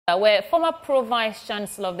Where former Pro-Vice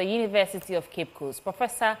Chancellor of the University of Cape Coast,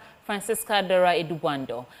 Professor Francisca Dora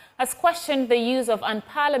Edubwando, has questioned the use of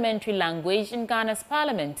unparliamentary language in Ghana's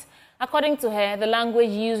parliament. According to her, the language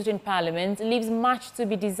used in parliament leaves much to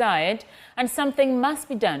be desired, and something must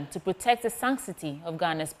be done to protect the sanctity of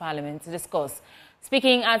Ghana's Parliamentary Discourse.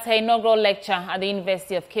 Speaking at her inaugural lecture at the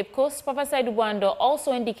University of Cape Coast, Professor Edubwando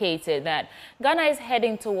also indicated that Ghana is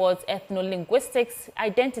heading towards ethno-linguistics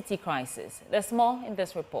identity crisis. There's more in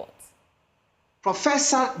this report.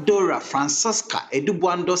 Professor Dora Francisca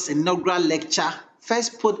Edubwando's inaugural lecture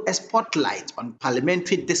first put a spotlight on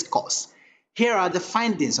parliamentary discourse. Here are the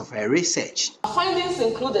findings of her research. Our findings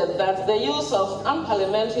included that the use of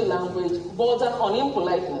unparliamentary language bordered on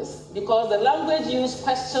impoliteness because the language used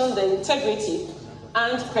questioned the integrity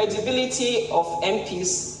and credibility of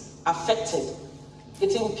MPs affected.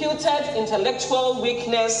 It imputed intellectual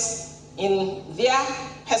weakness in their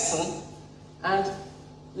person, and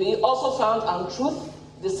we also found untruth,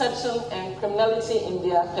 deception, and criminality in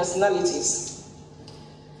their personalities.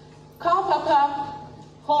 Karl Popper,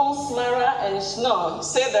 Holmes, Mara, and Schnorr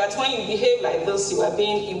say that when you behave like this, you are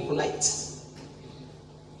being impolite.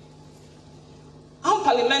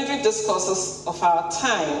 Unparliamentary discourses of our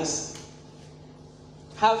times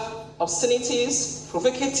have obscenities,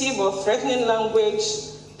 provocative or threatening language,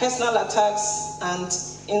 personal attacks, and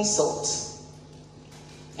insults.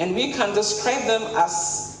 And we can describe them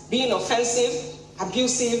as being offensive,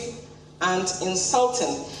 abusive, and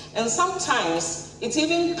insulting. And sometimes it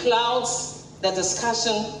even clouds the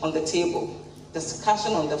discussion on the table,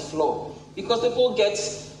 discussion on the floor, because people get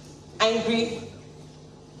angry,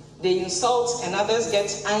 they insult, and others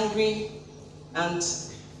get angry, and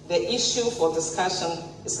the issue for discussion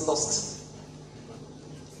is lost.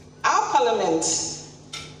 Our parliament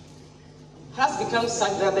has become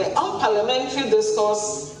such that the unparliamentary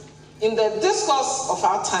discourse in the discourse of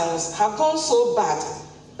our times have gone so bad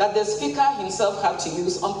that the speaker himself had to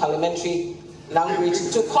use unparliamentary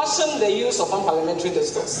language to caution the use of unparliamentary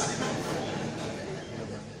discourse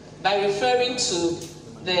by referring to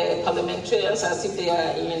the parliamentarians as if they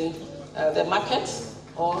are in the market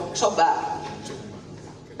or choba.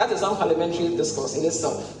 That is unparliamentary discourse in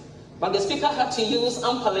itself. But the speaker had to use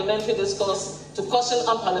unparliamentary discourse to caution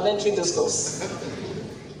unparliamentary discourse.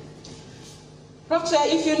 Doctor,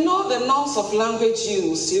 if you know the norms of language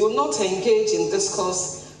use, you will not engage in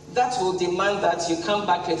discourse that will demand that you come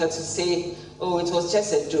back later to say, oh, it was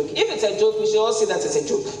just a joke. If it's a joke, we should all see that it's a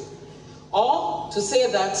joke. Or to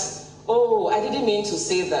say that, oh, I didn't mean to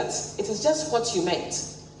say that. It is just what you meant.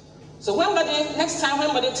 So next time when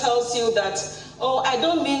somebody tells you that, oh, I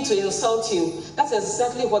don't mean to insult you, that's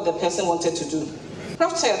exactly what the person wanted to do.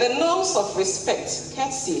 Prof. Chair, the norms of respect,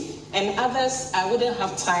 courtesy, and others I wouldn't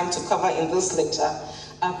have time to cover in this lecture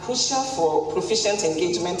are crucial for proficient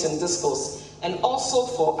engagement in discourse and also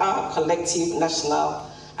for our collective national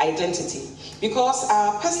identity. Because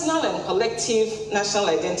our personal and collective national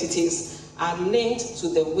identities are linked to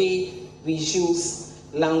the way we use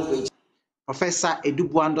language. Professor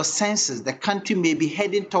Edubwando senses the country may be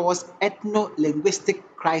heading towards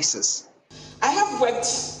ethno-linguistic crisis. I have worked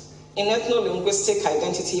in ethno-linguistic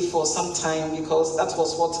identity for some time because that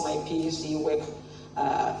was what my PhD work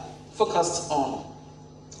focused on.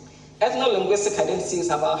 Ethno-linguistic identity is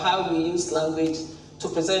about how we use language to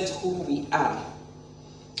present who we are.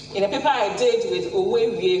 In a paper I did with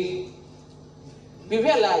Owewie, we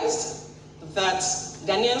realized that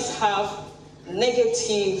Ghanaians have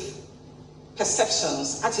negative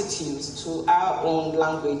perceptions, attitudes to our own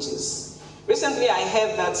languages. Recently, I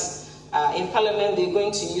heard that in Parliament they're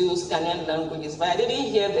going to use Ghanaian languages, but I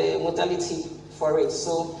didn't hear the modality for it.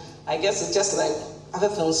 So I guess it's just like other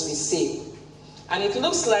things we say. And it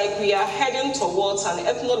looks like we are heading towards an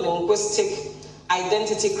ethno-linguistic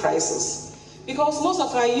identity crisis because most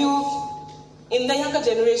of our youth in the younger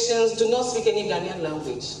generations do not speak any Ghanaian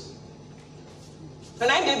language.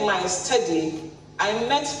 When I did my study, I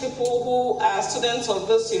met people who are students of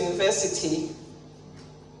this university,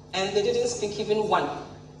 and they didn't speak even one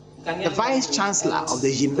Ghanaian. The Vice Chancellor of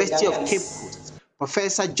the University of Cape Coast,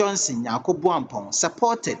 Professor Johnson Nyankwo-Boampong,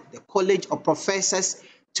 supported the College of Professors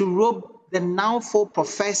to rope the now full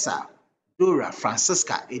Professor Dora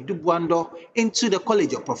Francisca Edubwando into the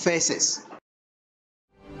College of Professors.